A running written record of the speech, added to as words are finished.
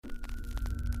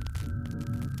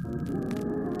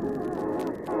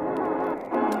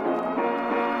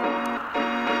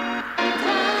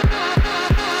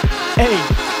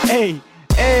Hey,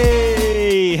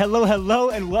 hey, hello,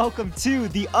 and welcome to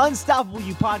the Unstoppable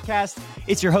You podcast.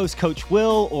 It's your host, Coach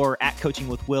Will, or at Coaching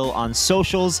with Will on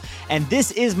socials. And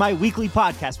this is my weekly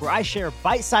podcast where I share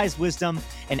bite-sized wisdom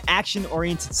and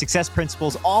action-oriented success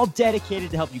principles, all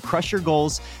dedicated to help you crush your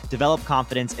goals, develop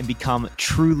confidence, and become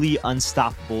truly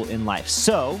unstoppable in life.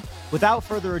 So, without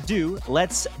further ado,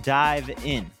 let's dive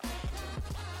in.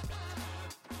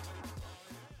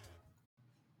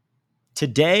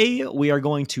 Today, we are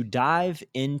going to dive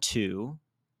into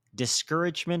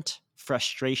discouragement,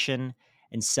 frustration,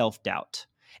 and self-doubt.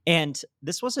 And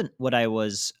this wasn't what I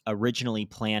was originally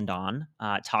planned on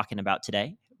talking about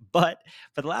today, but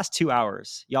for the last 2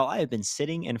 hours, y'all, I have been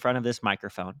sitting in front of this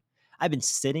microphone. I've been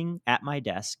sitting at my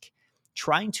desk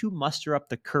trying to muster up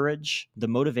the courage, the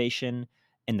motivation,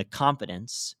 and the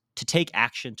confidence to take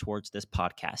action towards this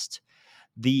podcast.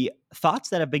 The thoughts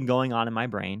that have been going on in my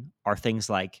brain are things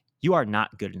like, you are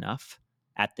not good enough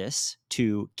at this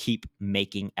to keep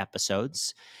making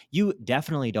episodes. You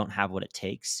definitely don't have what it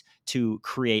takes to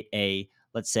create a,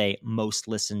 let's say, most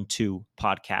listened to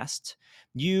podcast.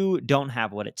 You don't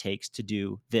have what it takes to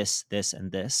do this,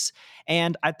 and this.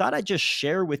 And I thought I'd just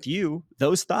share with you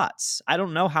those thoughts. I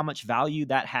don't know how much value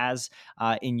that has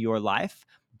in your life,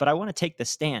 but I want to take the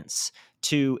stance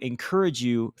to encourage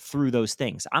you through those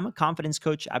things. I'm a confidence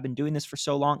coach. I've been doing this for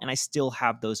so long, and I still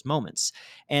have those moments.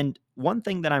 And one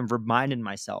thing that I'm reminding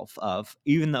myself of,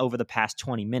 even over the past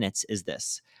 20 minutes, is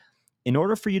this. In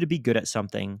order for you to be good at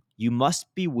something, you must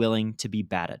be willing to be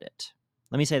bad at it.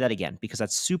 Let me say that again, because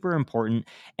that's super important.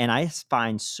 And I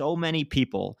find so many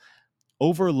people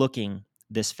overlooking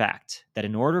this fact that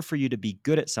in order for you to be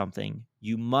good at something,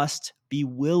 you must be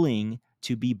willing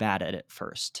to be bad at it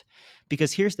first.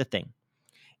 Because here's the thing.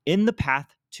 In the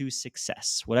path to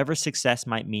success, whatever success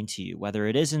might mean to you, whether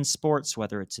it is in sports,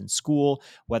 whether it's in school,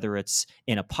 whether it's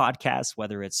in a podcast,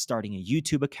 whether it's starting a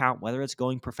YouTube account, whether it's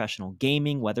going professional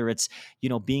gaming, whether it's,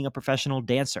 being a professional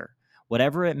dancer,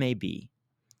 whatever it may be,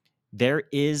 there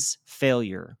is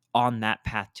failure on that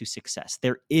path to success.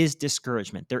 There is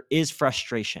discouragement. There is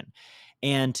frustration.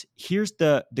 And here's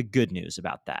the good news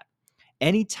about that.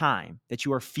 Anytime that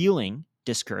you are feeling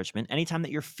discouragement, anytime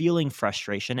that you're feeling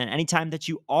frustration, and anytime that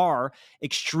you are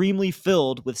extremely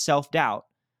filled with self-doubt,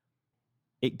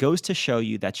 it goes to show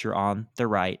you that you're on the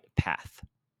right path.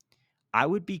 I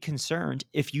would be concerned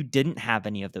if you didn't have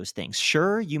any of those things.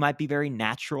 Sure, you might be very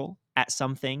natural at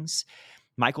some things.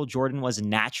 Michael Jordan was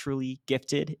naturally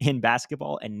gifted in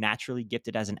basketball and naturally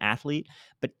gifted as an athlete,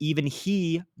 but even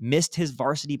he missed his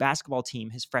varsity basketball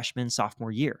team his freshman,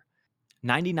 sophomore year.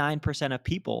 99% of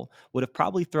people would have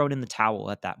probably thrown in the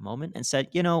towel at that moment and said,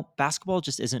 basketball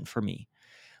just isn't for me.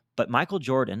 But Michael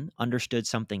Jordan understood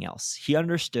something else. He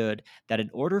understood that in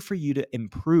order for you to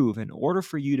improve, in order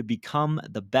for you to become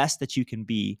the best that you can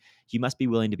be, you must be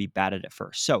willing to be bad at it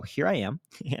first. So here I am,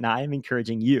 and I am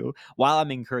encouraging you, while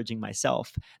I'm encouraging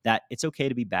myself, that it's okay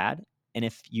to be bad. And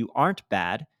if you aren't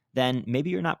bad, then maybe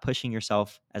you're not pushing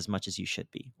yourself as much as you should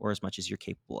be, or as much as you're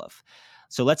capable of.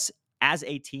 So let's, as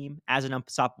a team, as an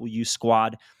Unstoppable You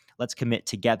squad, let's commit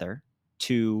together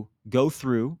to go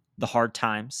through the hard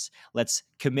times. Let's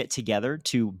commit together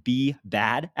to be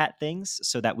bad at things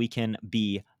so that we can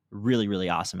be really, really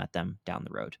awesome at them down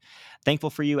the road.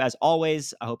 Thankful for you as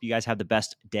always. I hope you guys have the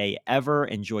best day ever.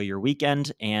 Enjoy your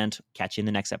weekend and catch you in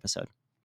the next episode.